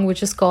last song,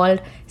 which is called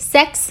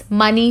Sex,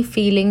 Money,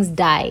 Feelings,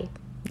 Die.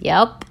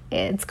 Yep,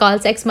 it's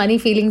called Sex, Money,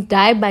 Feelings,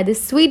 Die by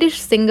this Swedish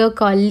singer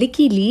called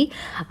Lykke Li.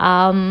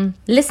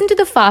 Listen to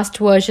the fast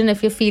version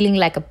if you're feeling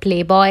like a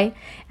playboy.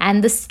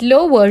 And the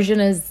slow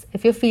version is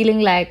if you're feeling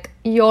like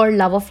your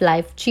love of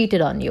life cheated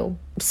on you.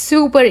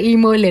 Super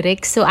emo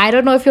lyrics. So I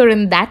don't know if you're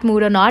in that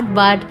mood or not,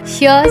 but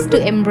here's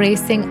to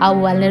embracing our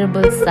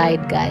vulnerable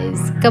side,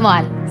 guys. Come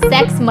on.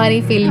 Sex,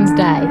 money, feelings,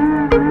 die.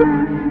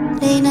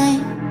 Late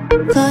night,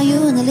 call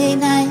you in the late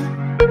night.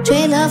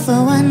 Trade love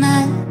for one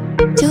night.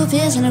 2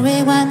 pills and a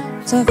red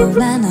wine. So go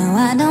blind now,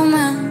 I don't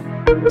mind.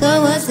 The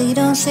words that you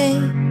don't say.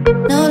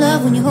 No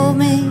love when you hold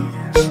me.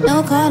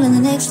 No calling the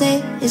next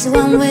day. It's a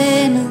one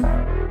way now.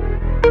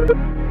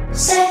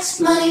 Sex,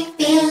 money,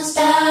 feelings,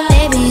 die.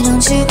 Baby,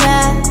 don't you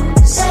cry.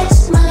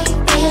 Sex, money,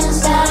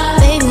 feelings, die.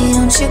 Baby,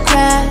 don't you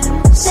cry.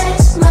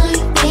 Sex, money,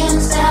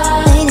 feelings,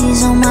 die.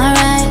 Ladies on my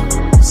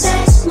right.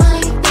 Sex,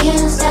 money,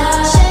 feelings,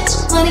 die.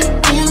 Sex, money,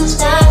 feelings,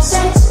 die.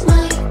 Sex,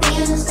 money,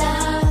 feelings,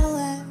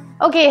 die.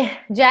 Okay,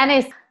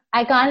 Janice,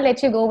 I can't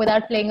let you go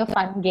without playing a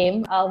fun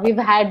game. We've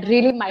had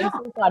really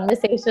mindful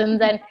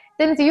conversations, and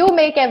since you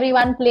make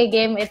everyone play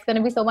game, it's going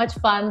to be so much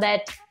fun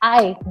that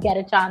I get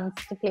a chance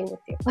to play with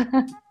you.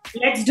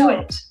 Let's do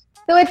it.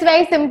 So it's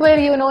very simple,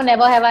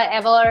 never have I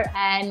ever,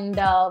 and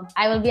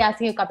I will be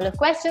asking you a couple of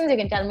questions. You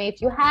can tell me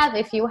if you have,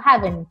 if you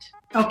haven't.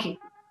 Okay,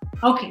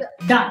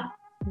 done.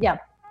 Yeah.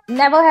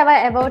 Never have I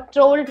ever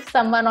trolled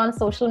someone on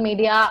social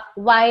media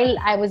while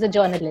I was a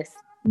journalist.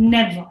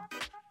 Never.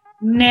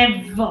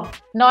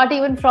 Not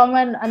even from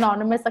an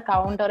anonymous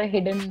account or a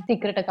hidden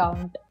secret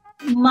account.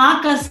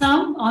 Ma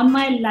kasam, on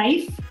my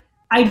life,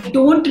 I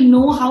don't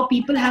know how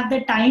people have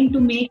the time to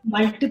make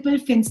multiple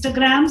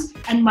Finstagrams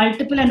and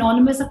multiple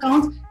anonymous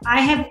accounts.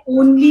 I have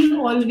only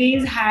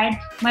always had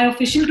my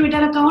official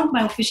Twitter account,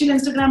 my official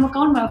Instagram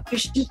account, my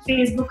official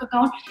Facebook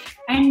account,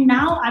 and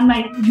now on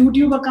my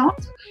YouTube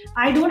account.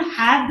 I don't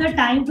have the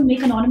time to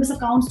make anonymous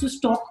accounts to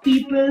stalk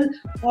people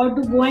or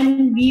to go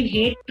and leave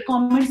hate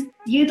comments.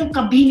 ये तो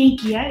कभी नहीं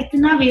किया.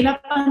 इतना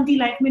Velapanti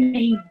life में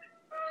नहीं.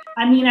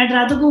 I mean, I'd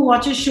rather go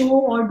watch a show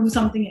or do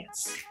something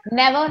else.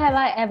 Never have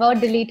I ever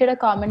deleted a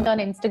comment on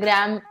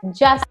Instagram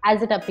just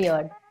as it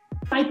appeared.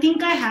 I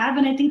think I have,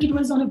 and I think it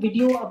was on a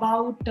video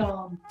about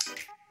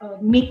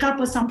makeup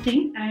or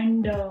something.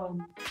 And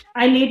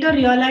I later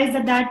realized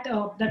that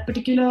that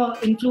particular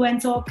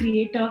influencer or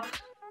creator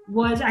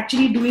was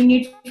actually doing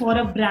it for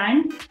a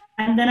brand.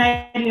 And then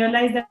I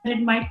realized that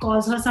it might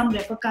cause her some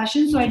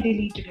repercussions, so I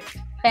deleted it.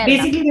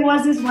 Basically, there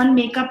was this one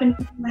makeup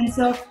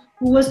influencer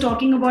who was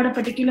talking about a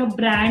particular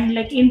brand,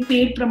 like in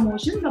paid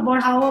promotion,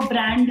 about how a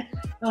brand,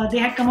 they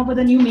had come up with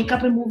a new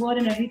makeup remover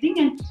and everything,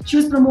 and she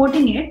was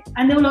promoting it,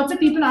 and there were lots of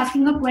people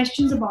asking her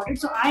questions about it.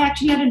 So I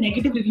actually had a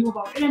negative review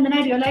about it, and then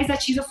I realized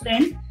that she's a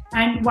friend,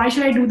 and why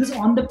should I do this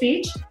on the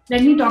page?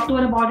 Let me talk to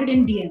her about it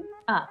in DM.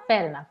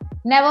 Fair enough.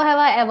 Never have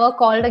I ever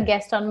called a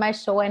guest on my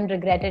show and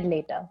regretted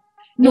later.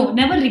 No,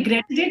 never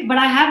regretted it, but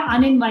I have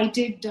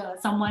uninvited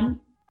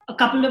someone a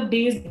couple of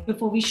days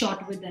before we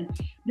shot with them.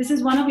 This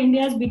is one of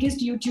India's biggest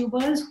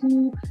YouTubers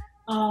who,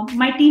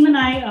 my team and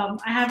I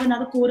have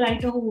another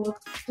co-writer who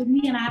works with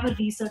me, and I have a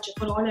researcher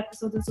for all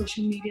episodes of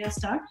Social Media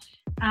Star.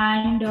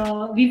 And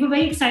we were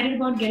very excited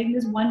about getting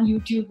this one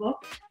YouTuber.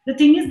 The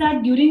thing is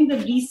that during the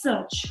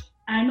research,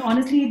 and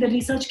honestly, the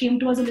research came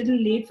to us a little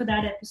late for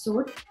that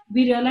episode,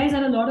 we realized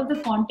that a lot of the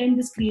content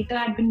this creator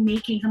had been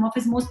making, some of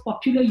his most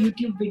popular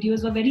YouTube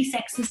videos were very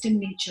sexist in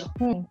nature.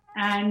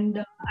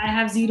 And I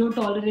have zero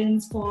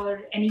tolerance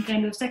for any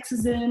kind of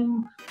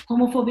sexism,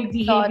 homophobic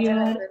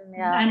behavior.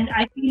 And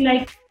I feel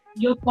like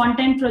your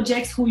content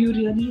projects who you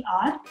really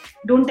are.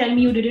 Don't tell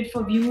me you did it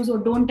for views, or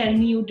don't tell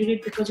me you did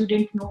it because you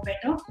didn't know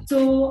better.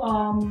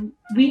 So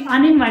we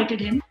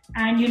uninvited him.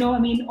 And, I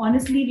mean,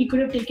 honestly, we could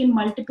have taken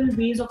multiple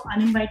ways of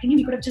uninviting him.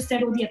 We could have just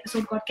said, oh, the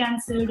episode got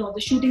cancelled or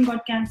the shooting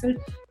got cancelled.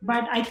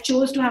 But I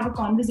chose to have a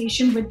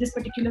conversation with this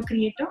particular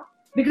creator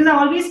because I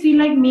always feel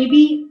like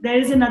maybe there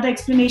is another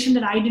explanation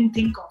that I didn't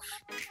think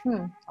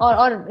of.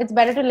 Or it's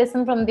better to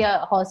listen from the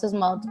horse's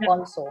mouth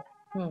also.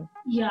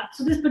 Yeah,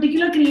 so this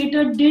particular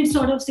creator did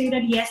sort of say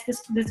that yes,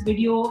 this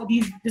video,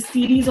 this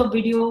series of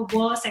video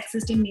were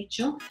sexist in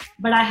nature,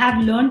 but I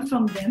have learned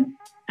from them,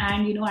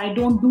 and I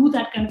don't do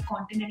that kind of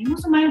content anymore.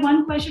 So my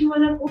one question was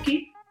that,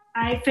 okay,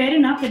 fair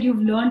enough that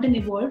you've learned and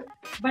evolved,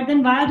 but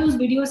then why are those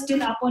videos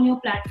still up on your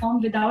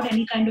platform without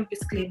any kind of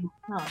disclaimer?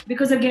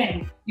 Because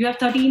again, you have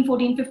 13,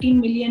 14,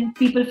 15 million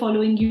people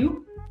following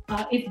you.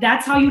 If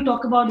that's how you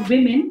talk about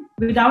women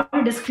without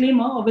a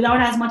disclaimer or without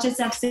as much as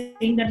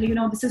saying that,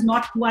 this is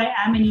not who I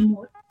am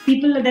anymore,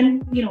 people are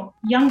then,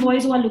 young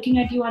boys who are looking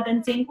at you are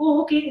then saying,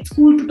 oh, okay, it's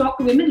cool to talk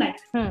to women like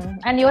that.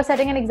 And you are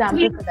setting an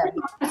example for them.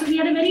 So we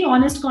had a very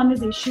honest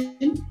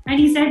conversation, and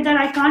he said that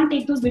I can't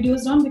take those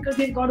videos down because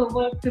they've got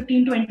over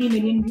 15, 20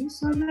 million views.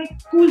 So I'm like,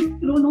 cool,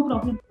 no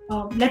problem.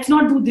 Let's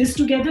not do this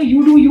together.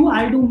 You do you,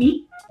 I'll do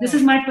me. This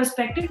is my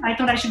perspective. I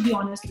thought I should be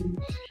honest with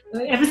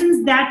you. Ever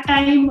since that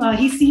time,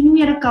 he's seen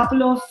me at a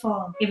couple of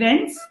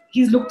events.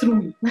 He's looked through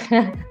me.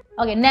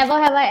 Okay, never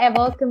have I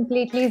ever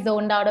completely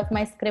zoned out of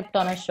my script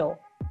on a show.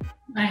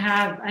 I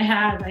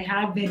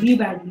have very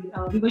badly.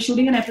 We were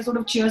shooting an episode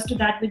of Cheers to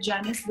That with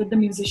Janice, with the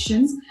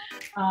musicians.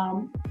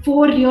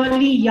 4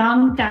 really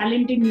young,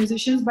 talented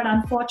musicians, but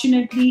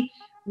unfortunately,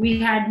 we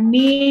had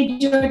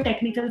major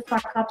technical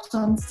fuck-ups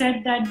on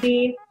set that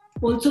day.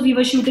 Also, we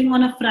were shooting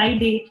on a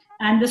Friday,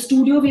 and the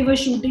studio we were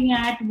shooting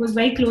at was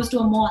very close to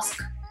a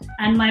mosque,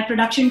 and my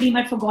production team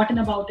had forgotten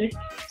about it.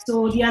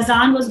 So the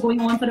azan was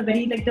going on for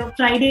the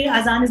Friday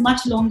azan is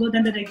much longer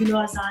than the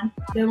regular azan.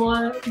 There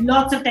were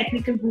lots of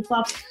technical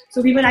goof-ups.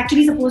 So we were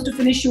actually supposed to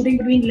finish shooting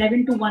between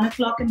 11 to 1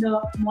 o'clock in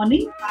the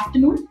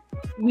afternoon.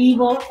 We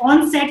were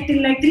on set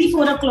till 3,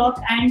 4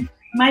 o'clock, and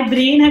my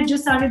brain had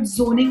just started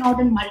zoning out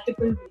in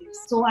multiple ways.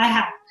 So I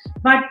have.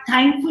 But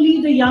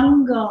thankfully, the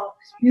young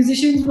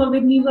musicians who were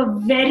with me were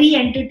very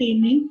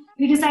entertaining.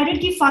 We decided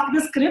to fuck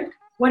the script.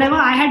 Whatever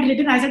I had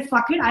written, I said,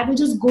 fuck it, I will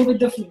just go with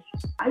the flow.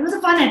 It was a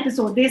fun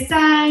episode. They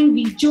sang,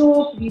 we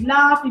joked, we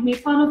laughed, we made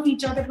fun of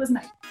each other. It was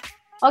nice.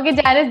 Okay,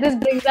 Janice, this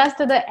brings us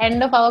to the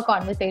end of our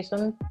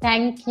conversation.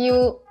 Thank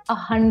you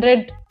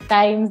 100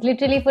 times,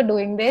 literally, for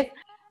doing this.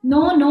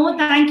 No,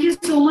 thank you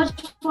so much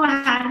for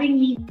having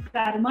me,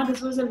 Garima.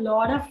 This was a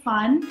lot of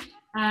fun.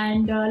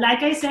 And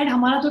like I said,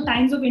 हमारा तो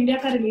Times of India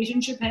का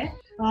relationship है.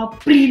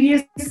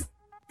 Previous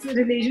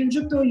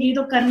relationship, तो ये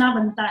तो करना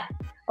बनता है.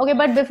 Okay,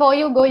 but before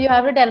you go, you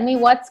have to tell me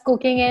what's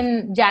cooking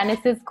in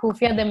Janice's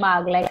Khufia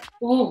Dimag.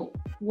 Oh,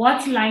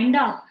 what's lined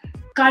up?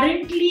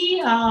 currently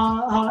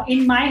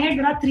in my head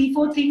there are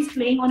 3-4 things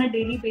playing on a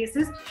daily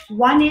basis.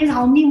 One is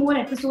how many more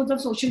episodes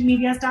of Social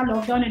Media Star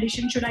Lockdown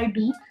Edition should I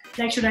do?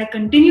 Like, should I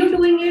continue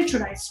doing it?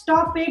 Should I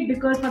stop it?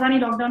 Because pata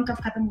nahi lockdown kab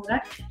khatam ho raha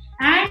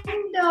hai.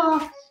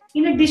 And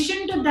in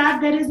addition to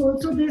that, there is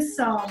also this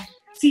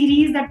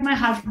series that my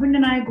husband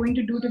and I are going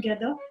to do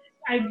together.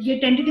 We're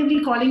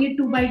tentatively calling it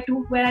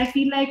 2x2, where I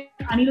feel like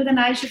Anirudh and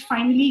I should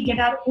finally get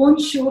our own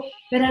show,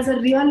 where as a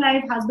real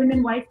life husband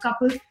and wife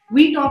couple,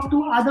 we talk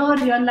to other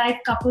real life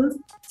couples,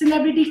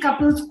 celebrity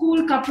couples,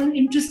 cool couples,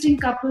 interesting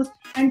couples,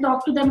 and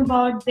talk to them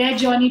about their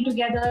journey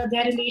together,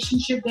 their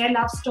relationship, their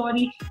love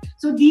story.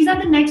 So these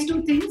are the next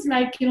two things,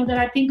 like, that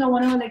I think I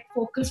want to like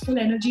focus full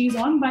energies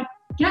on. But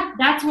yeah,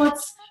 that's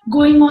what's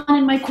going on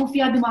in my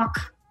Khufiya Dimag.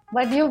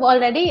 But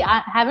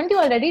haven't you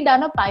already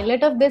done a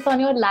pilot of this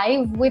on your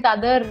live with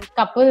other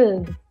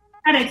couples?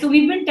 Correct. So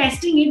we've been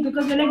testing it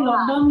because we're like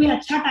lockdown mein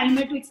acha time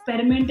hai to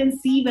experiment and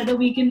see whether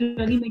we can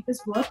really make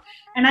this work.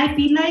 And I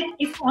feel like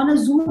if on a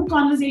Zoom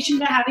conversation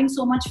we're having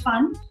so much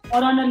fun,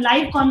 or on a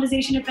live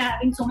conversation if we're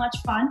having so much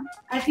fun,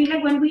 I feel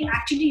like when we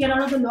actually get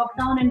out of the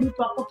lockdown and do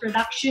proper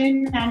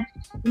production, and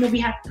we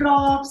have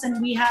props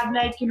and we have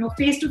like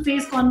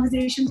face-to-face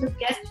conversations with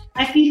guests,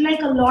 I feel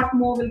like a lot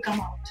more will come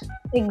out.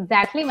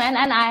 Exactly, man.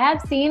 And I have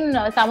seen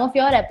some of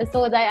your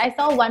episodes. I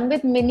saw one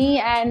with Minnie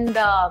and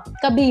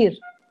Kabir.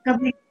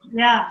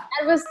 Yeah.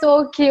 That was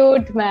so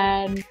cute,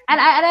 man. And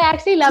I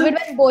actually love it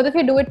when both of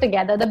you do it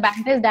together. The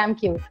banter is damn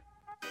cute.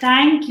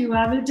 Thank you.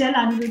 I will tell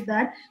Anirudh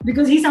that,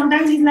 because he's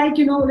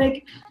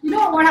like,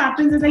 what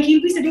happens is like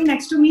he'll be sitting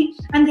next to me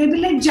and they'll be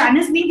like,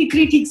 Janice nahi dikh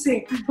rahi theek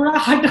se. Thoda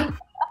hato.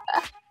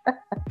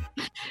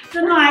 So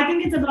no, I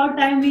think it's about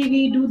time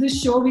we do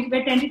this show. We're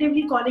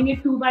tentatively calling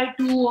it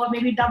 2x2 or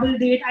maybe double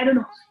date. I don't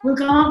know. We'll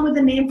come up with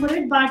a name for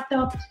it. But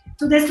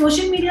so there's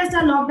Social Media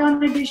Star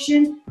Lockdown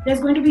Edition. There's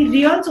going to be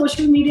real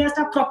Social Media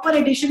Star proper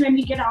edition when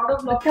we get out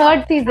of lockdown.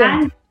 Third season.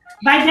 And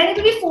by then it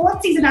will be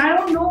fourth season. I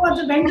don't know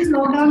when this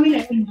lockdown will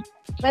end.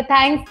 But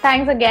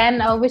thanks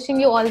again. Wishing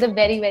you all the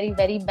very, very,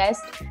 very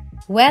best.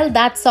 Well,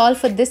 that's all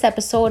for this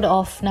episode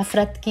of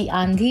Nafrat Ki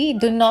Aandhi.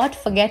 Do not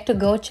forget to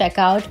go check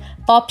out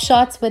Pop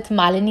Shots with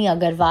Malini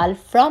Agarwal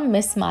from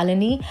Miss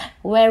Malini,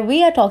 where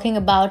we are talking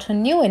about her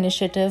new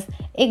initiative,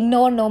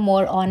 Ignore No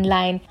More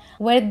Online,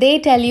 where they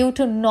tell you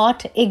to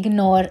not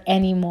ignore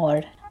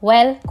anymore.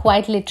 Well,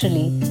 quite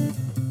literally.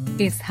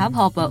 इस hub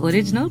hopper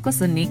original को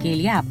सुनने के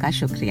लिए आपका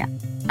शुक्रिया।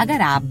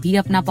 अगर आप भी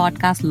अपना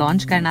पॉडकास्ट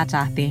लॉन्च करना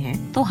चाहते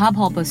हैं तो हब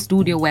हॉपर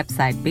स्टूडियो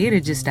वेबसाइट पे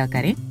रजिस्टर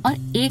करें और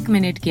 1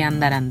 मिनट के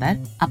अंदर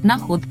अपना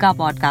खुद का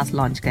पॉडकास्ट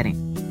लॉन्च करें।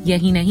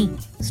 यही नहीं,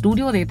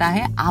 स्टूडियो देता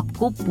है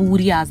आपको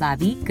पूरी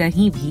आजादी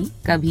कहीं भी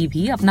कभी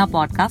भी अपना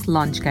पॉडकास्ट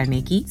लॉन्च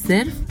करने की,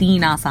 सिर्फ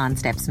 3 आसान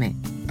स्टेप्स में।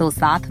 तो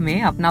साथ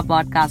में अपना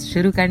पॉडकास्ट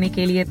शुरू करने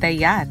के लिए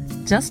तैयार?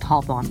 Just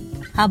hop on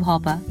hub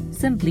hopper,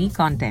 simply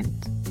content.